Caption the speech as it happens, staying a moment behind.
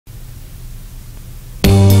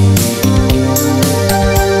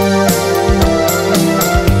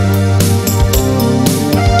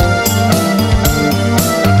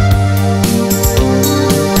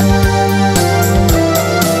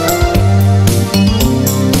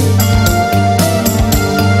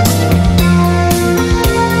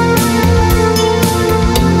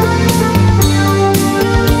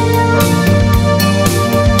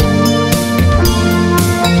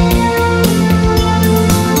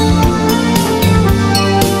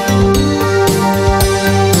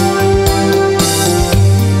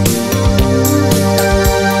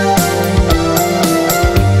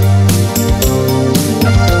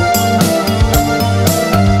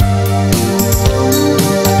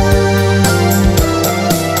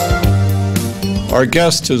Our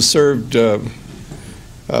guest has served,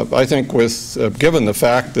 I think, given the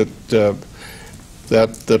fact that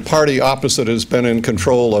that the party opposite has been in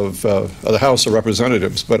control of the House of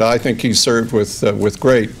Representatives, but I think he's served with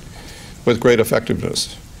great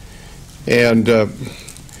effectiveness. And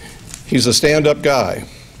he's a stand-up guy.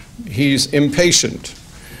 He's impatient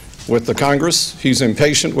with the Congress. He's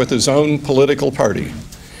impatient with his own political party.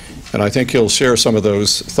 And I think he'll share some of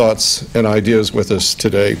those thoughts and ideas with us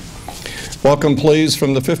today. Welcome, please,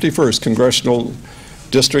 from the 51st Congressional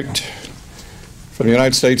District, from the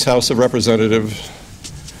United States House of Representatives,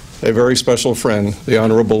 a very special friend, the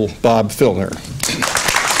Honorable Bob Filner.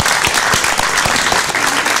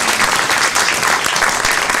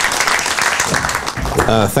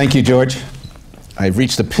 Thank you, George. I've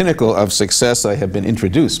reached the pinnacle of success. I have been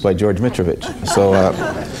introduced by George Mitrovich. So,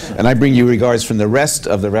 and I bring you regards from the rest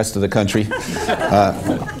of the country.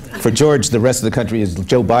 For George, the rest of the country is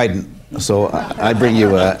Joe Biden. So I bring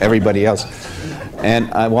you everybody else.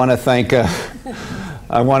 And I want to thank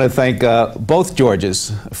both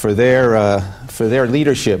Georges for their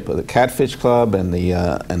leadership, the Catfish Club and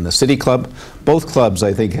the City Club. Both clubs,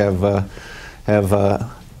 I think, have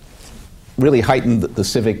really heightened the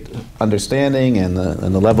civic understanding and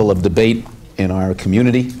the level of debate in our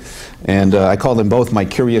community. And I call them both my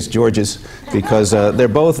curious Georges because they're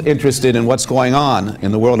both interested in what's going on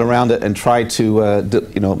in the world around it and try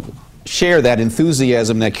to share that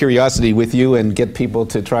enthusiasm, that curiosity with you and get people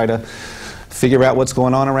to try to figure out what's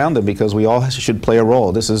going on around them, because we all should play a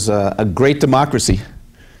role. This is a great democracy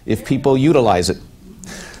if people utilize it.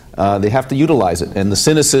 They have to utilize it. And the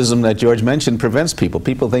cynicism that George mentioned prevents people.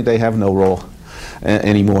 People think they have no role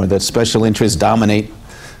anymore, that special interests dominate.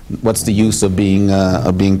 What's the use of being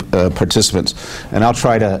participants? And I'll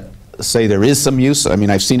try to say there is some use. I mean,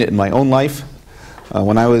 I've seen it in my own life.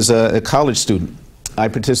 When I was a college student, I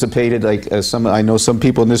participated, I know some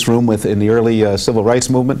people in this room, in the early civil rights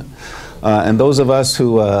movement. And those of us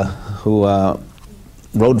who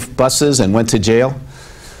rode buses and went to jail,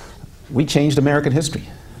 we changed American history.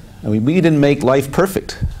 I mean, we didn't make life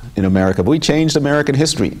perfect in America, but we changed American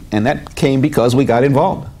history, and that came because we got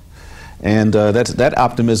involved. And that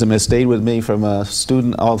optimism has stayed with me from a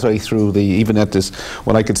student all the way through even at this,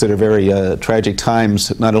 what I consider very tragic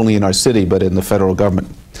times, not only in our city, but in the federal government.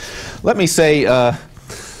 Let me say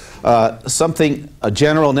something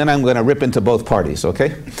general, and then I'm going to rip into both parties,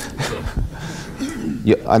 okay?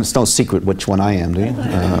 It's no secret which one I am, do you?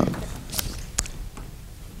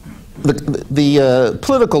 The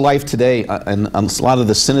political life today, and a lot of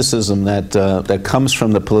the cynicism that comes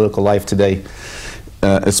from the political life today,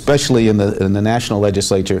 especially in the national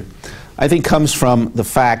legislature, I think comes from the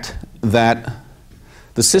fact that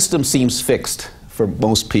the system seems fixed for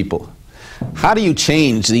most people. How do you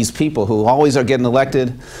change these people who always are getting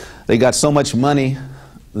elected? They got so much money.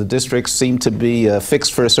 The districts seem to be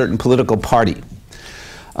fixed for a certain political party.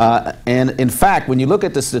 And in fact, when you look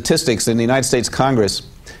at the statistics in the United States Congress,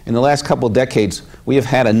 in the last couple of decades, we have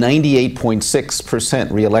had a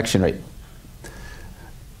 98.6% reelection rate.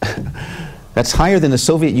 That's higher than the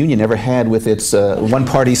Soviet Union ever had with its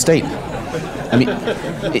one-party state. I mean,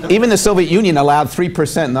 even the Soviet Union allowed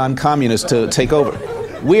 3% non-communists to take over.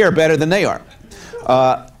 We are better than they are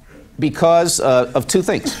because of two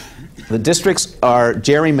things. The districts are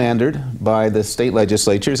gerrymandered by the state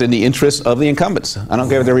legislatures in the interest of the incumbents. I don't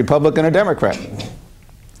care if they're Republican or Democrat.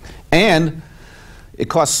 And it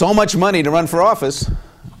costs so much money to run for office,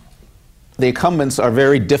 the incumbents are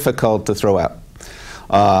very difficult to throw out.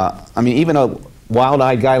 I mean, even a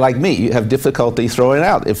wild-eyed guy like me, you have difficulty throwing it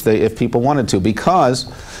out if people wanted to, because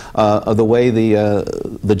of the way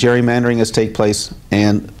the gerrymandering has taken place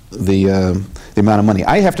and the amount of money.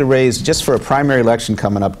 I have to raise, just for a primary election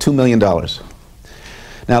coming up, $2 million. Now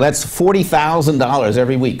that's $40,000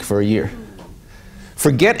 every week for a year.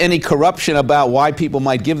 Forget any corruption about why people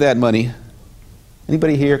might give that money.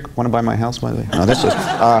 Anybody here want to buy my house, by the way? No, that's just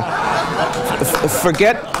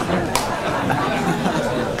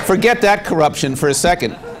forget that corruption for a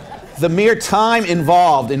second. The mere time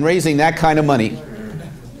involved in raising that kind of money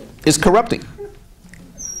is corrupting.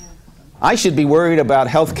 I should be worried about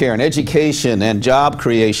health care and education and job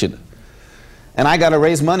creation. And I got to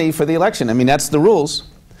raise money for the election. I mean, that's the rules.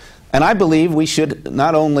 And I believe we should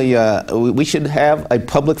not only, we should have a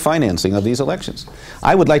public financing of these elections.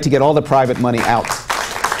 I would like to get all the private money out.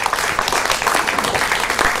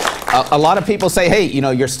 A lot of people say, hey,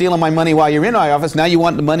 you're stealing my money while you're in my office. Now you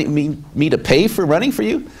want the money, me to pay for running for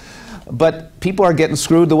you? But people are getting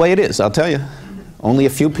screwed the way it is, I'll tell you. Only a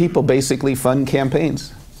few people basically fund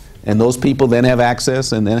campaigns. And those people then have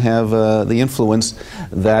access and then have the influence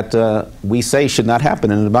that we say should not happen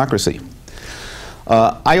in a democracy.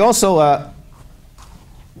 I also,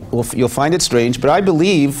 well, you'll find it strange, but I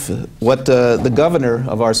believe what the governor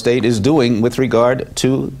of our state is doing with regard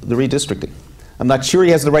to the redistricting. I'm not sure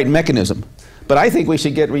he has the right mechanism, but I think we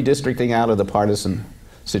should get redistricting out of the partisan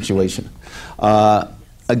situation.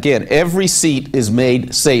 Again, every seat is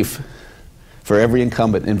made safe for every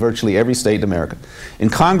incumbent in virtually every state in America. In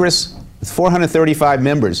Congress, with 435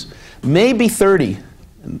 members, maybe 30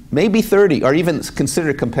 are even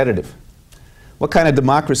considered competitive. What kind of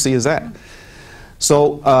democracy is that?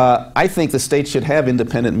 So I think the state should have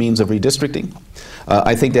independent means of redistricting.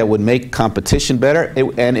 I think that would make competition better,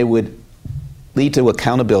 and it would lead to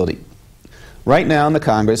accountability. Right now in the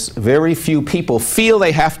Congress, very few people feel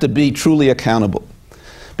they have to be truly accountable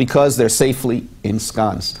because they're safely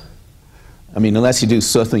ensconced. I mean, unless you do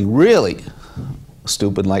something really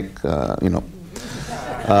stupid like, you know,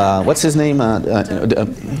 what's his name?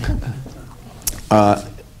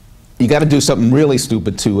 You got to do something really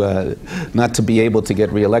stupid to not to be able to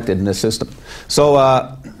get reelected in this system.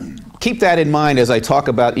 So keep that in mind as I talk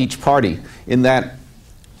about each party, in that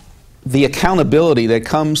the accountability that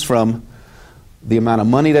comes from the amount of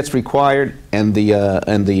money that's required and the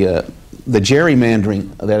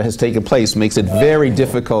gerrymandering that has taken place makes it very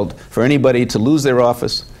difficult for anybody to lose their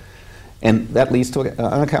office, and that leads to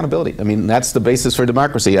unaccountability. I mean, that's the basis for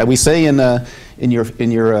democracy. We say in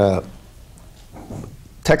your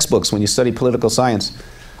textbooks when you study political science,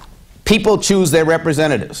 people choose their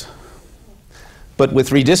representatives, but with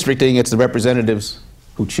redistricting, it's the representatives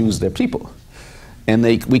who choose their people. And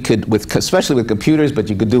we could, especially with computers, but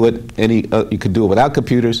you could do it you could do it without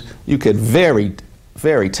computers. You could very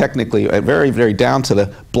technically, very down to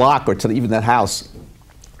the block or to even that house,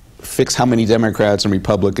 fix how many Democrats and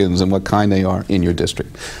Republicans and what kind they are in your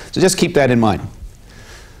district. So just keep that in mind.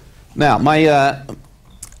 Now,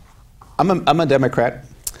 I'm a Democrat.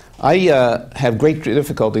 I have great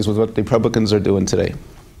difficulties with what the Republicans are doing today.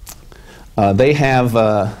 They have,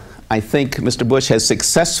 I think, Mr. Bush has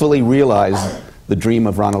successfully realized the dream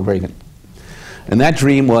of Ronald Reagan. And that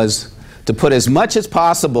dream was to put as much as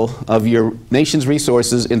possible of your nation's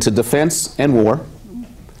resources into defense and war.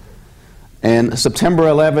 And September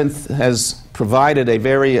 11th has provided a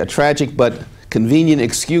very tragic but convenient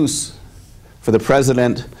excuse for the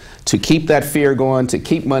president to keep that fear going, to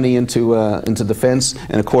keep money into defense,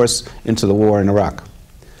 and of course into the war in Iraq.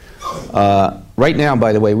 Right now,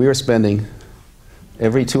 by the way, we are spending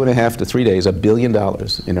every 2.5 to 3 days $1 billion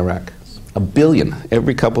in Iraq. $1 billion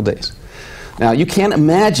every couple days. Now, you can't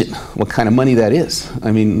imagine what kind of money that is.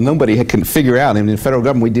 I mean, nobody can figure out. I mean, in the federal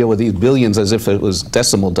government, we deal with these billions as if it was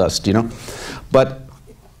decimal dust, you know. But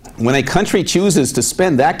when a country chooses to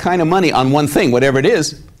spend that kind of money on one thing, whatever it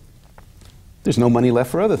is, there's no money left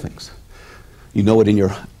for other things. You know it in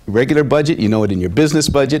your regular budget. You know it in your business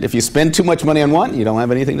budget. If you spend too much money on one, you don't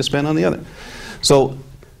have anything to spend on the other. So,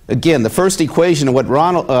 again, the first equation of what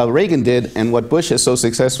Ronald Reagan did and what Bush has so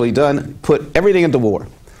successfully done, put everything into war.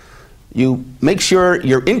 You make sure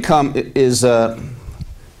your income is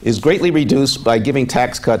greatly reduced by giving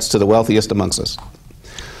tax cuts to the wealthiest amongst us.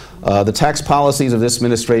 The tax policies of this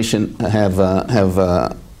administration have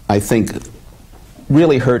I think,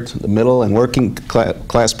 really hurt the middle and working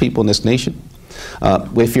class people in this nation.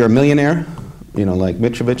 If you're a millionaire, you know, like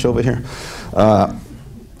Mitrovich over here,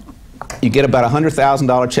 you get about a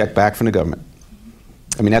 $100,000 check back from the government.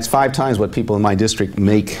 I mean, that's 5 times what people in my district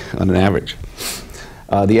make on an average.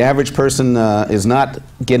 The average person is not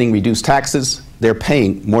getting reduced taxes, they're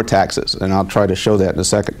paying more taxes, and I'll try to show that in a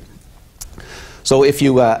second. So if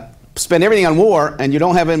you spend everything on war and you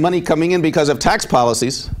don't have any money coming in because of tax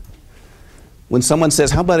policies, when someone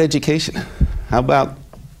says, how about education? How about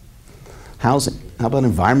housing? How about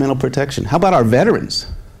environmental protection? How about our veterans?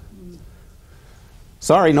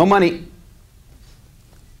 Sorry, no money.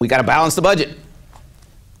 We got to balance the budget.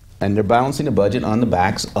 And they're balancing the budget on the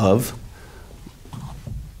backs of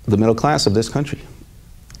the middle class of this country.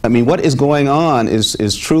 I mean, what is going on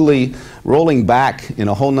is truly rolling back in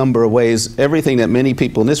a whole number of ways everything that many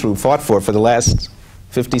people in this room fought for the last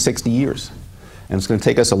 50, 60 years. And it's going to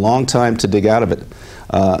take us a long time to dig out of it,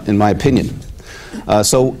 in my opinion.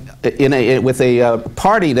 So with a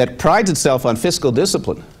party that prides itself on fiscal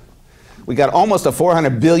discipline, we got almost a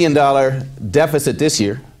 $400 billion deficit this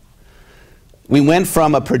year. We went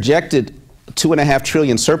from a projected $2.5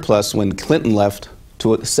 trillion surplus when Clinton left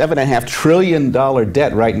to a $7.5 trillion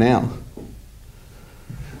debt right now.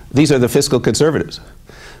 These are the fiscal conservatives.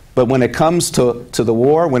 But when it comes to the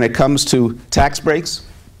war, when it comes to tax breaks,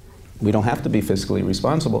 we don't have to be fiscally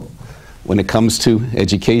responsible. When it comes to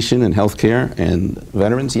education and health care and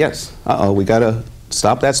veterans, yes. We got to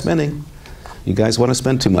stop that spending. You guys want to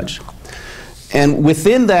spend too much. And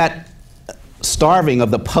within that starving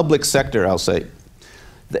of the public sector, I'll say,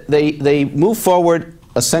 they move forward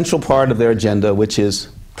a central part of their agenda, which is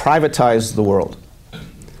privatize the world.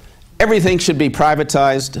 Everything should be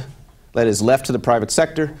privatized, that is left to the private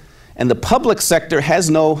sector, and the public sector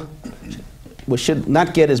should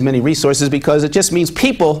not get as many resources because it just means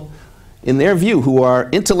people, in their view, who are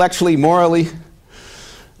intellectually, morally,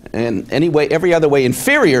 and every other way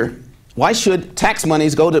inferior. Why should tax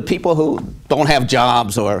monies go to people who don't have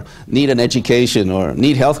jobs or need an education or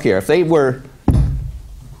need health care? If they were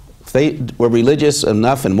religious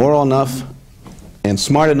enough and moral enough and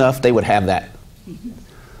smart enough, they would have that.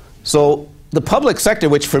 So the public sector,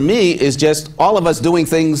 which for me is just all of us doing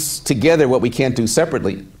things together what we can't do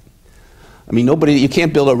separately. I mean, you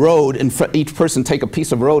can't build a road and each person take a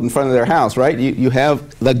piece of road in front of their house, right? You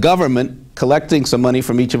have the government collecting some money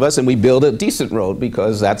from each of us and we build a decent road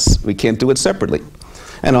because we can't do it separately.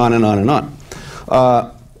 And on and on and on.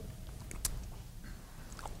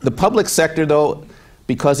 The public sector, though,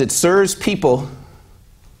 because it serves people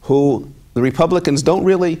who the Republicans don't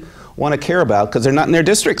really want to care about because they're not in their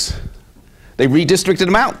districts. They redistricted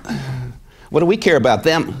them out. What do we care about?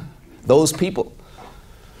 Them, those people.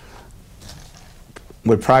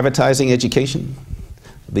 We're privatizing education.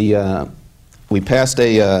 We passed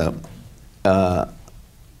a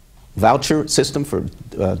voucher system for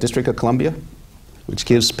District of Columbia, which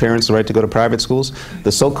gives parents the right to go to private schools.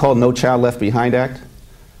 The so-called No Child Left Behind Act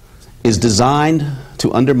is designed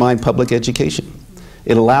to undermine public education.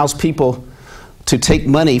 It allows people to take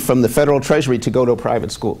money from the federal treasury to go to a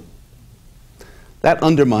private school. That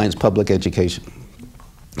undermines public education.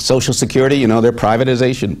 Social Security, their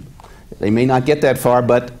privatization. They may not get that far,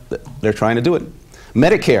 but they're trying to do it.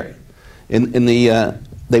 Medicare,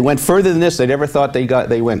 they went further than this. They never thought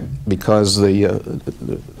they went because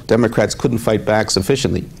the Democrats couldn't fight back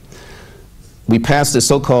sufficiently. We passed this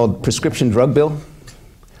so-called prescription drug bill,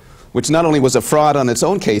 which not only was a fraud on its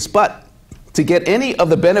own case, but to get any of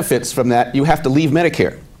the benefits from that, you have to leave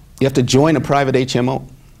Medicare. You have to join a private HMO.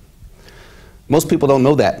 Most people don't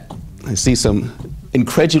know that. I see some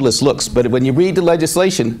incredulous looks, but when you read the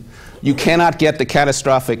legislation, you cannot get the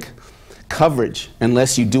catastrophic coverage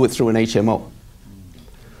unless you do it through an HMO.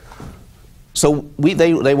 So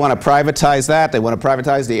they want to privatize that. They want to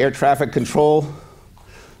privatize the air traffic control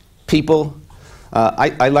people.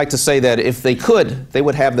 I like to say that if they could, they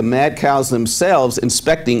would have the mad cows themselves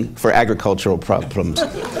inspecting for agricultural problems.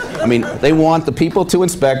 I mean, they want the people to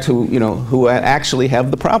inspect who actually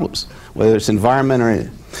have the problems, whether it's environment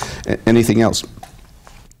or anything else.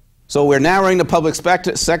 So we're narrowing the public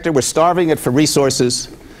sector, we're starving it for resources,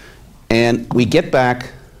 and we get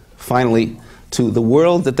back, finally, to the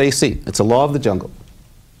world that they see. It's a law of the jungle.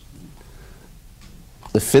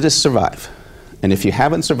 The fittest survive. And if you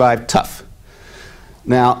haven't survived, tough.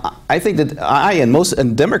 Now, I think that I and most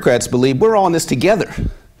Democrats believe we're all in this together,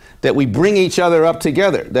 that we bring each other up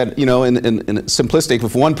together, that, in simplistic,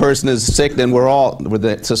 if one person is sick, then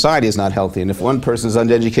the society is not healthy, and if one person is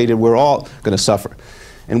uneducated, we're all going to suffer.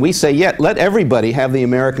 And we say, let everybody have the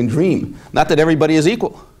American dream. Not that everybody is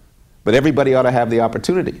equal, but everybody ought to have the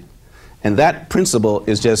opportunity. And that principle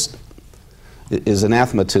is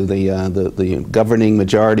anathema to the governing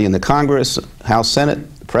majority in the Congress, House,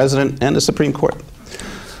 Senate, the President, and the Supreme Court.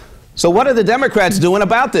 So what are the Democrats doing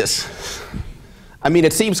about this? I mean,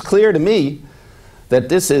 it seems clear to me that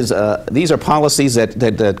these are policies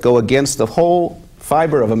that go against the whole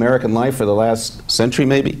fiber of American life for the last century,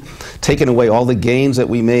 maybe, taking away all the gains that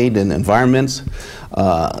we made in environments,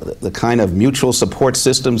 the kind of mutual support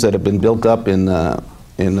systems that have been built up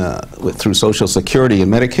through Social Security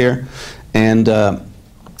and Medicare, and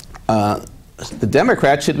the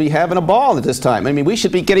Democrats should be having a ball at this time. I mean, we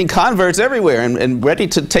should be getting converts everywhere and ready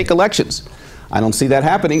to take elections. I don't see that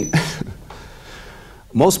happening.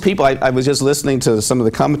 Most people, I was just listening to some of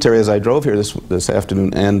the commentary as I drove here this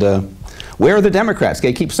afternoon, and where are the Democrats?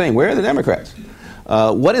 They keep saying, where are the Democrats?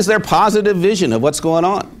 What is their positive vision of what's going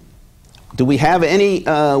on? Do we have any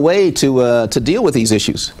way to deal with these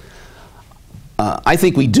issues? I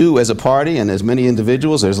think we do as a party and as many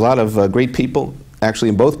individuals. There's a lot of great people actually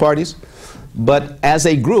in both parties. But as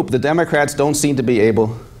a group, the Democrats don't seem to be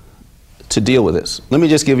able to deal with this. Let me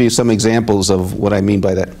just give you some examples of what I mean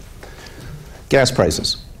by that. Gas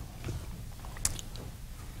prices.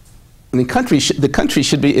 And the country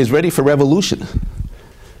is ready for revolution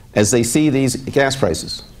as they see these gas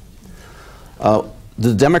prices. Do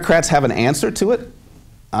the Democrats have an answer to it?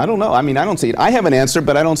 I don't know. I mean, I don't see it. I have an answer,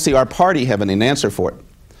 but I don't see our party having an answer for it.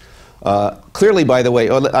 Clearly, by the way,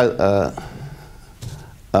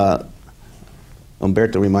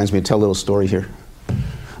 Umberto reminds me to tell a little story here.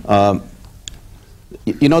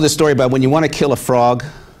 You know the story about when you want to kill a frog,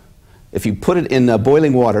 if you put it in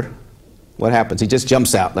boiling water, what happens? He just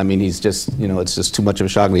jumps out. I mean, he's just, you know, it's just too much of a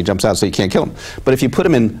shock and he jumps out, so you can't kill him. But if you put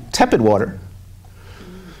him in tepid water,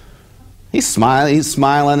 he's smiling, he's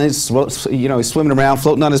you know, he's swimming around,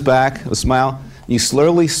 floating on his back, with a smile. You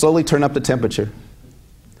slowly turn up the temperature.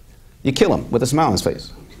 You kill him with a smile on his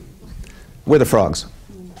face. We're the frogs.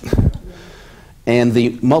 And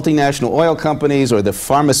the multinational oil companies or the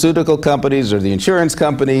pharmaceutical companies or the insurance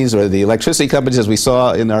companies or the electricity companies, as we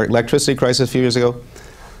saw in our electricity crisis a few years ago,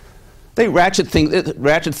 they ratchet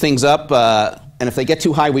things up, and if they get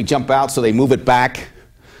too high, we jump out, so they move it back,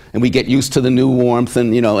 and we get used to the new warmth,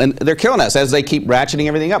 and, you know, and they're killing us as they keep ratcheting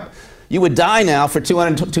everything up. You would die now for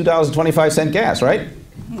 $2.25 gas, right?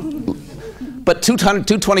 But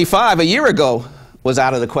 $2.25 a year ago was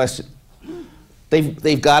out of the question.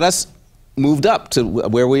 They've got us moved up to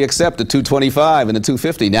where we accept the $2.25 and the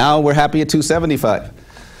 $2.50. Now we're happy at $2.75.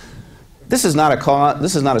 This is not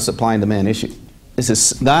a supply and demand issue. This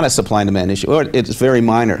is not a supply and demand issue, or it's very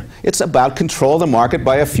minor. It's about control of the market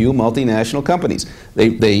by a few multinational companies. They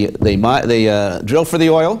drill for the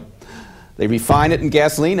oil, they refine it in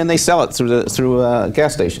gasoline, and they sell it through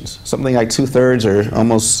gas stations. Something like 2/3 or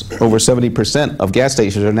almost over 70% of gas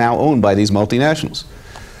stations are now owned by these multinationals.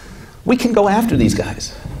 We can go after these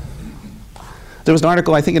guys. There was an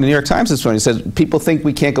article, I think, in the New York Times this morning that says people think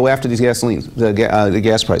we can't go after these the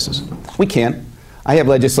gas prices. We can. I have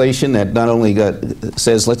legislation that not only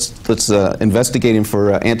says let's investigate him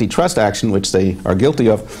for antitrust action, which they are guilty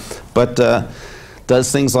of, but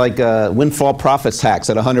does things like windfall profits tax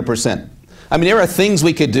at 100%. I mean, there are things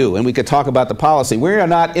we could do, and we could talk about the policy. We are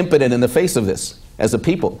not impotent in the face of this as a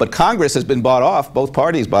people, but Congress has been bought off, both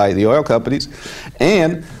parties, by the oil companies,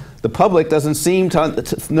 and the public doesn't seem to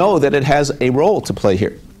know that it has a role to play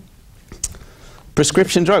here.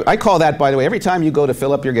 Prescription drug. I call that, by the way, every time you go to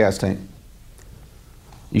fill up your gas tank,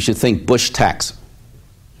 you should think Bush tax.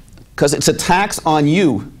 Because it's a tax on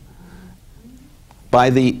you by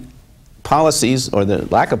the policies, or the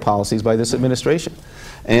lack of policies, by this administration.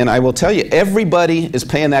 And I will tell you, everybody is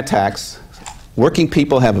paying that tax. Working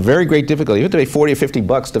people have a very great difficulty. You have to pay 40 or 50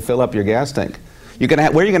 bucks to fill up your gas tank. Where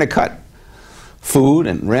are you going to cut? Food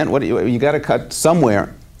and rent? You got to cut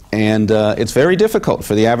somewhere. And it's very difficult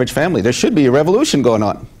for the average family. There should be a revolution going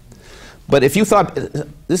on. But if you thought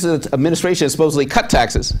this is an administration that supposedly cut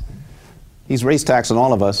taxes, he's raised tax on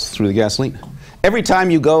all of us through the gasoline. Every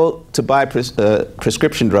time you go to buy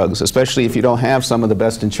prescription drugs, especially if you don't have some of the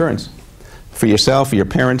best insurance for yourself, for your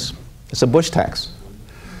parents, it's a Bush tax.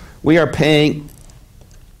 We are paying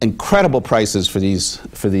incredible prices for these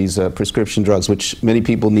prescription drugs, which many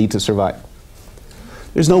people need to survive.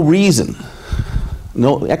 There's no reason,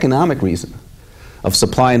 no economic reason, of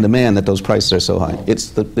supply and demand that those prices are so high.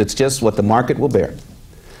 It's just what the market will bear.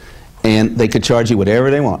 And they could charge you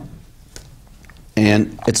whatever they want.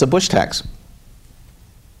 And it's a Bush tax.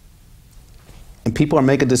 And people are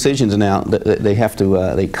making decisions now that they have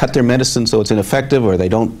to, they cut their medicine so it's ineffective, or they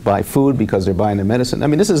don't buy food because they're buying their medicine. I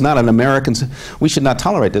mean, this is not an American, we should not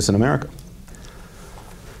tolerate this in America.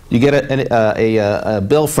 You get a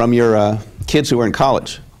bill from your kids who are in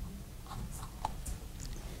college.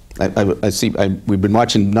 I see, we've been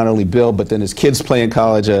watching not only Bill, but then his kids play in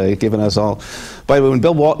college, giving us all. By the way, when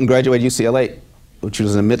Bill Walton graduated UCLA, which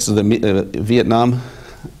was in the midst of the Vietnam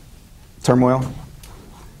turmoil,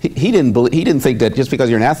 he didn't think that just because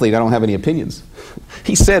you're an athlete, I don't have any opinions.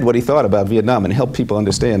 He said what he thought about Vietnam and helped people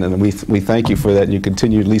understand, and we thank you for that, and you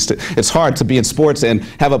continue at least. It's hard to be in sports and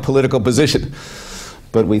have a political position,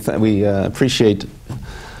 but we appreciate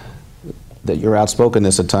that your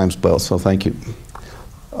outspokenness at times, Bill, so thank you.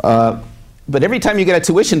 But every time you get a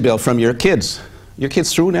tuition bill from your kids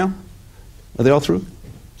through now? Are they all through?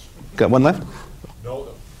 Got one left? No.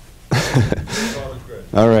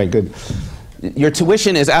 All right, good. Your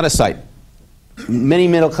tuition is out of sight. Many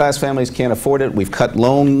middle-class families can't afford it. We've cut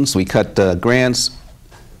loans, we cut grants.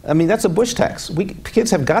 I mean, that's a Bush tax.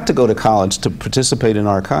 Kids have got to go to college to participate in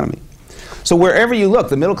our economy. So wherever you look,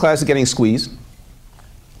 the middle class is getting squeezed,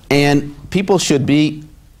 and people should be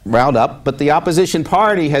riled up, but the opposition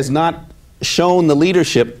party has not shown the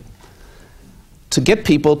leadership to get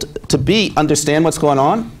people to understand what's going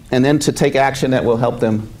on, and then to take action that will help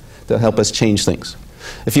them, to help us change things.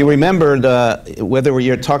 If you remember, whether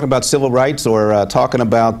you're talking about civil rights or talking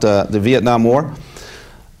about the Vietnam War,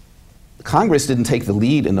 Congress didn't take the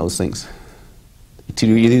lead in those things, to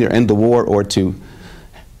either end the war or to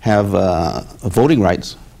have voting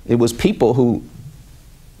rights. It was people who,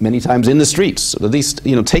 many times in the streets, at least,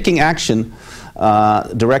 taking action,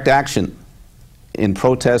 direct action, in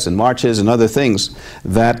protests and marches and other things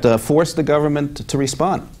that forced the government to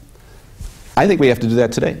respond. I think we have to do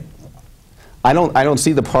that today. I don't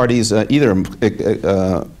see the parties either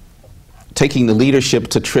taking the leadership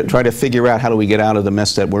to try to figure out how do we get out of the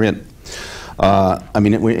mess that we're in. I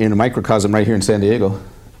mean, we're in a microcosm right here in San Diego.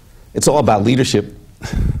 It's all about leadership.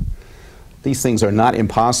 These things are not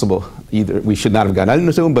impossible. Either we should not have gotten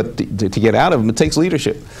into them, but to get out of them, it takes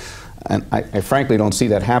leadership. And I frankly don't see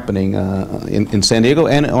that happening in San Diego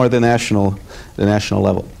or the national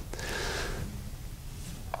level.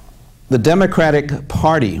 The Democratic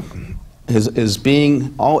Party is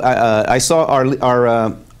being. I saw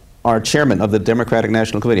our chairman of the Democratic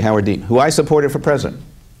National Committee, Howard Dean, who I supported for president.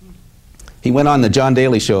 He went on the John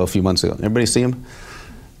Daly show a few months ago. Everybody see him?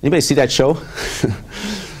 Anybody see that show?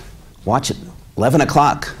 Watch it. 11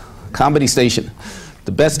 o'clock, comedy station.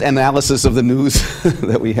 The best analysis of the news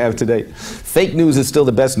that we have today. Fake news is still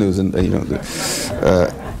the best news, and you know,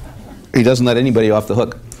 he doesn't let anybody off the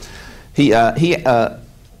hook.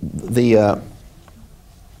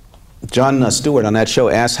 Jon Stewart on that show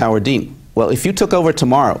asked Howard Dean, "Well, if you took over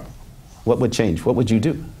tomorrow, what would change? What would you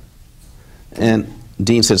do?" And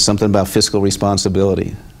Dean said something about fiscal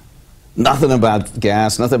responsibility. Nothing about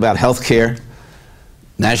gas. Nothing about health care.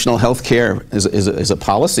 National health care is a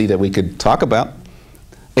policy that we could talk about.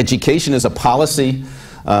 Education is a policy.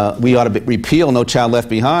 We ought to repeal No Child Left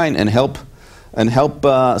Behind and help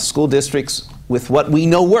school districts with what we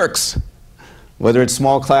know works, whether it's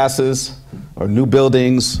small classes or new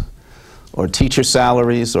buildings or teacher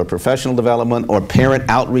salaries or professional development or parent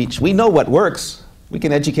outreach. We know what works. We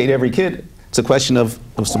can educate every kid. It's a question of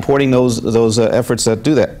supporting those efforts that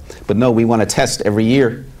do that. But no, we want to test every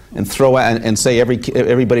year and throw out and say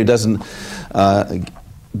everybody doesn't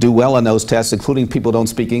do well on those tests, including people who don't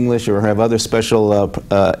speak English or have other special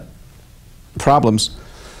problems,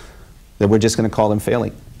 that we're just going to call them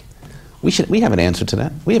failing. We have an answer to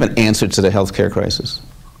that. We have an answer to the healthcare crisis.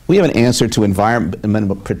 We have an answer to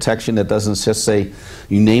environmental protection that doesn't just say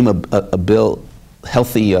you name a bill,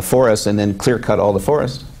 healthy forest, and then clear cut all the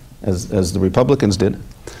forest, as the Republicans did.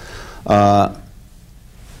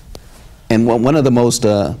 And one of the most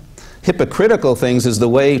hypocritical things is the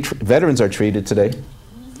way veterans are treated today.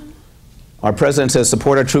 Our president says,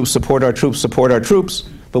 support our troops, support our troops, support our troops.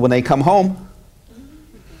 But when they come home,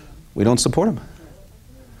 we don't support them.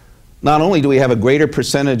 Not only do we have a greater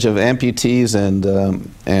percentage of amputees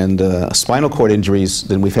and spinal cord injuries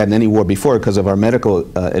than we've had in any war before because of our medical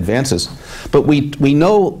advances, but we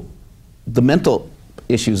know the mental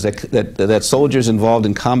issues that soldiers involved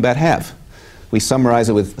in combat have. We summarize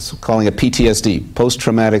it with calling it PTSD,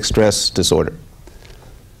 post-traumatic stress disorder.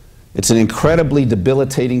 It's an incredibly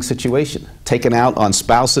debilitating situation, taken out on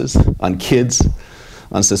spouses, on kids,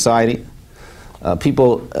 on society.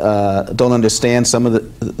 People don't understand some of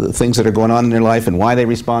the things that are going on in their life and why they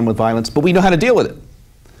respond with violence, but we know how to deal with it.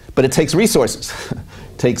 But it takes resources.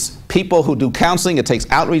 It takes people who do counseling. It takes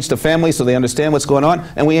outreach to families so they understand what's going on,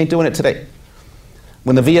 and we ain't doing it today.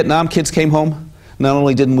 When the Vietnam kids came home, not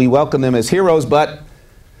only didn't we welcome them as heroes, but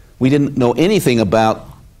we didn't know anything about,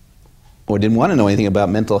 or didn't want to know anything about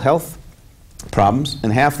mental health problems,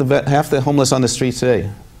 and half the homeless on the streets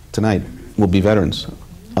tonight, will be veterans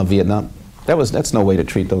of Vietnam. That's no way to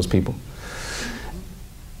treat those people.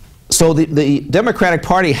 So the Democratic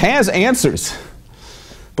Party has answers,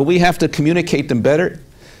 but we have to communicate them better,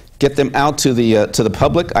 get them out to the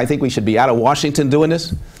public. I think we should be out of Washington doing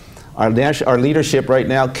this. Our leadership right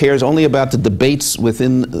now cares only about the debates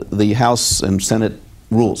within the House and Senate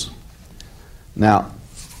rules. Now,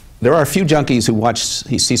 there are a few junkies who watch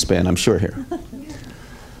C-SPAN, I'm sure, here.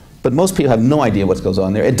 But most people have no idea what goes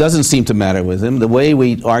on there. It doesn't seem to matter with them. The way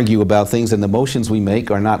we argue about things and the motions we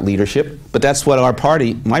make are not leadership. But that's what our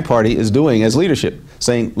party, my party, is doing as leadership,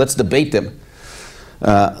 saying, let's debate them.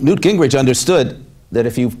 Newt Gingrich understood that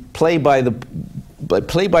if you play by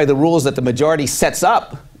the rules that the majority sets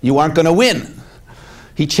up, you aren't going to win.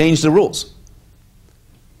 He changed the rules.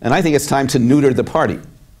 And I think it's time to neuter the party,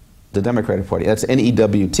 the Democratic Party. That's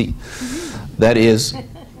N-E-W-T. That is,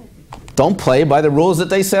 don't play by the rules that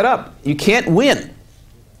they set up. You can't win.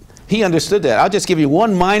 He understood that. I'll just give you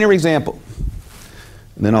one minor example,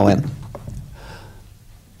 and then I'll end.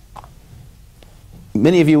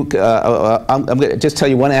 Many of you, I'm going to just tell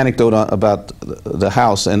you one anecdote about the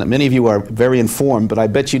House, and many of you are very informed, but I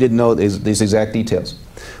bet you didn't know these exact details.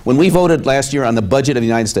 When we voted last year on the budget of the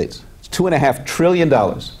United States, it's $2.5 trillion.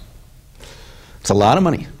 It's a lot of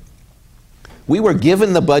money. We were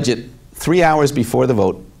given the budget 3 hours before the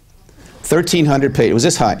vote, 1,300 pages. It was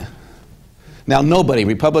this high. Now nobody,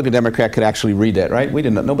 Republican, Democrat, could actually read that, right? We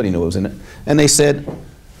didn't. Nobody knew it was in it. And they said,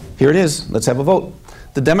 Here it is. Let's have a vote.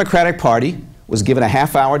 The Democratic Party was given a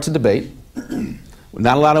half hour to debate,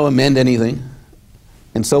 not allowed to amend anything,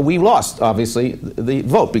 and so we lost, obviously, the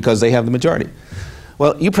vote because they have the majority.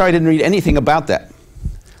 Well, you probably didn't read anything about that.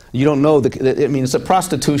 You don't know, I mean, it's a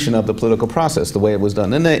prostitution of the political process, the way it was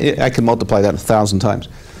done. And I can multiply that 1,000 times.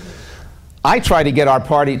 I try to get our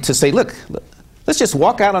party to say, look, let's just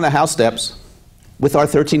walk out on the House steps with our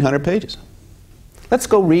 1,300 pages. Let's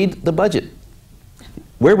go read the budget.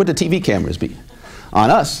 Where would the TV cameras be?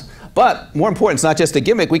 On us. But more important, it's not just a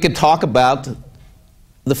gimmick. We could talk about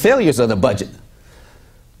the failures of the budget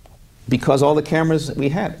because all the cameras we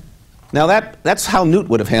had. Now that's how Newt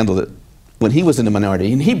would have handled it when he was in the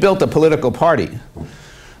minority. And he built a political party.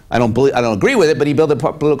 I don't agree with it, but he built a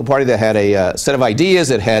political party that had a set of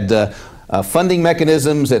ideas, it had funding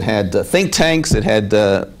mechanisms, it had think tanks, it had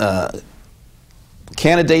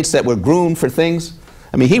candidates that were groomed for things.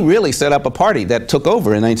 I mean, he really set up a party that took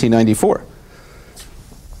over in 1994.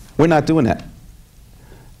 We're not doing that.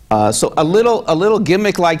 So a little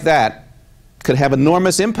gimmick like that could have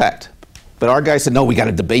enormous impact. But our guy said, no, we got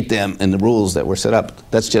to debate them and the rules that were set up.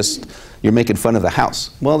 That's just, you're making fun of the House.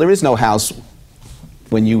 Well, there is no House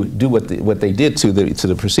when you do what they did to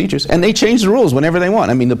the procedures. And they change the rules whenever they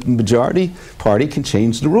want. I mean, the majority party can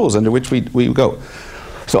change the rules under which we go.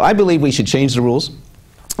 So I believe we should change the rules.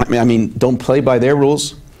 I mean, don't play by their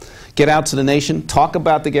rules. Get out to the nation, talk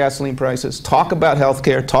about the gasoline prices, talk about health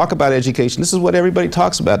care, talk about education. This is what everybody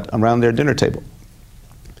talks about around their dinner table.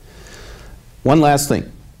 One last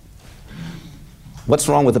thing. What's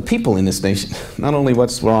wrong with the people in this nation? Not only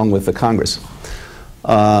what's wrong with the Congress.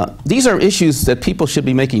 These are issues that people should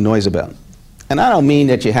be making noise about. And I don't mean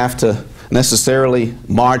that you have to necessarily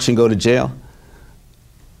march and go to jail,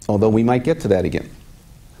 although we might get to that again.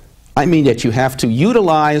 I mean that you have to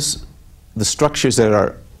utilize the structures that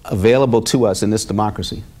are available to us in this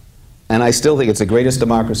democracy. And I still think it's the greatest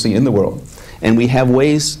democracy in the world. And we have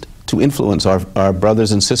ways to influence our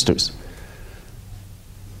brothers and sisters.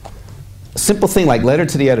 A simple thing like letter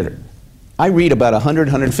to the editor. I read about 100,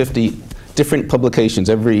 150 different publications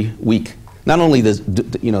every week. Not only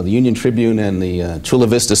the Union Tribune and the Chula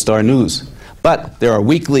Vista Star News, but there are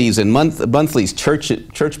weeklies and monthlies,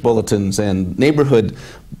 church bulletins and neighborhood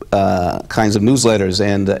kinds of newsletters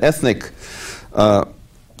and ethnic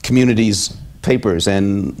communities papers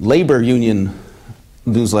and labor union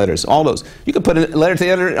newsletters, all those. You could put a letter to the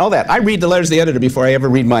editor, all that. I read the letters to the editor before I ever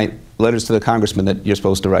read my letters to the congressman that you're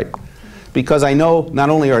supposed to write. Because I know not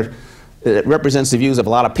only it represents the views of a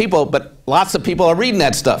lot of people, but lots of people are reading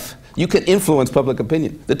that stuff. You can influence public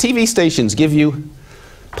opinion. The TV stations give you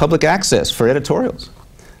public access for editorials.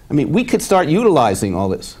 I mean, we could start utilizing all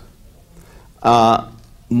this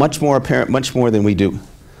much more than we do.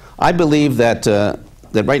 I believe that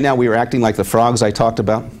that right now we are acting like the frogs I talked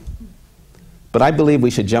about, but I believe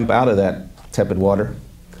we should jump out of that tepid water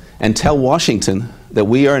and tell Washington that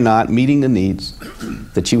we are not meeting the needs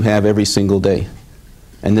that you have every single day.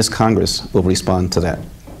 And this Congress will respond to that.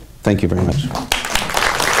 Thank you very much.